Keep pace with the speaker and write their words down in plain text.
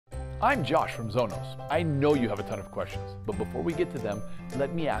I'm Josh from Zonos. I know you have a ton of questions, but before we get to them,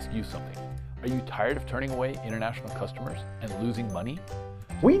 let me ask you something. Are you tired of turning away international customers and losing money?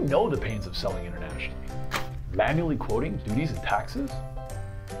 We know the pains of selling internationally. Manually quoting duties and taxes?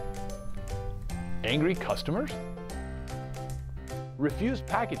 Angry customers? Refused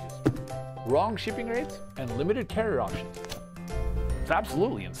packages? Wrong shipping rates? And limited carrier options? It's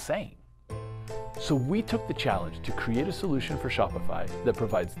absolutely insane. So we took the challenge to create a solution for Shopify that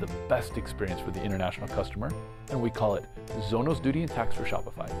provides the best experience for the international customer, and we call it Zonos Duty and Tax for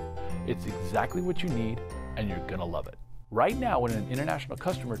Shopify. It's exactly what you need, and you're gonna love it. Right now, when an international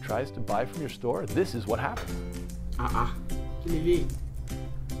customer tries to buy from your store, this is what happens. Lily.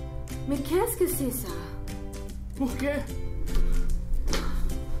 Mais qu'est-ce que c'est ça? Pourquoi?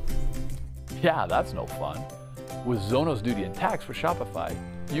 Yeah, that's no fun. With Zonos Duty and Tax for Shopify,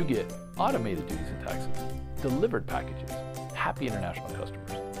 you get automated duties and taxes, delivered packages, happy international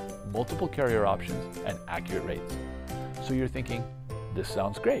customers, multiple carrier options, and accurate rates. So you're thinking, this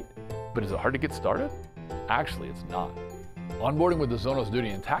sounds great, but is it hard to get started? Actually, it's not. Onboarding with the Zonos Duty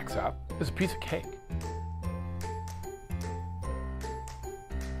and Tax app is a piece of cake.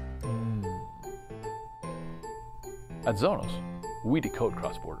 At Zonos, we decode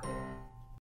cross-border.